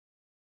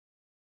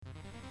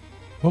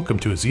Welcome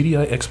to a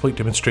ZDI exploit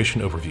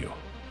demonstration overview.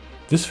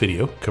 This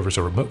video covers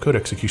a remote code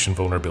execution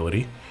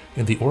vulnerability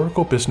in the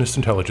Oracle Business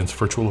Intelligence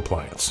Virtual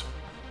Appliance.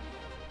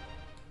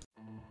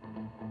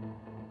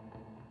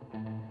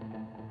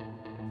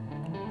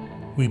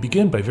 We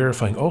begin by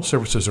verifying all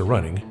services are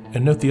running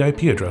and note the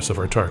IP address of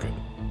our target.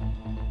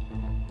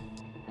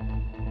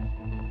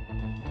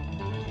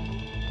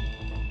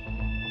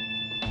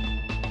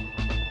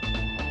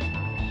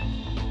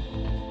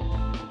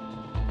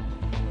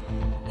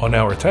 On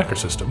our attacker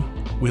system,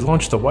 we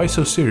launch the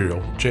WISO serial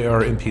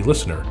JRMP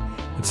listener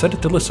and set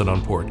it to listen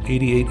on port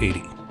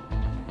 8880.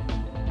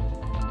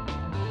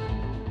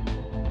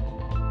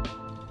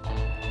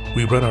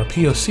 We run our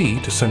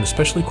POC to send a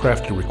specially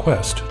crafted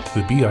request to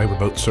the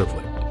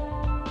BIRemotingServlet.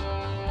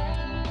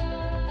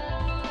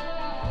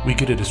 We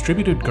get a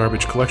distributed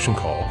garbage collection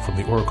call from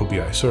the Oracle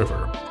BI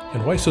server,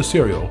 and WISO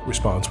serial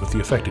responds with the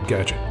affected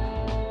gadget.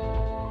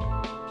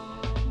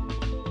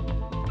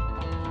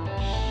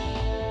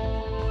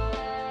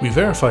 We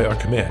verify our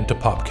command to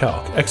pop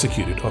calc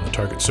executed on the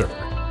target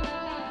server.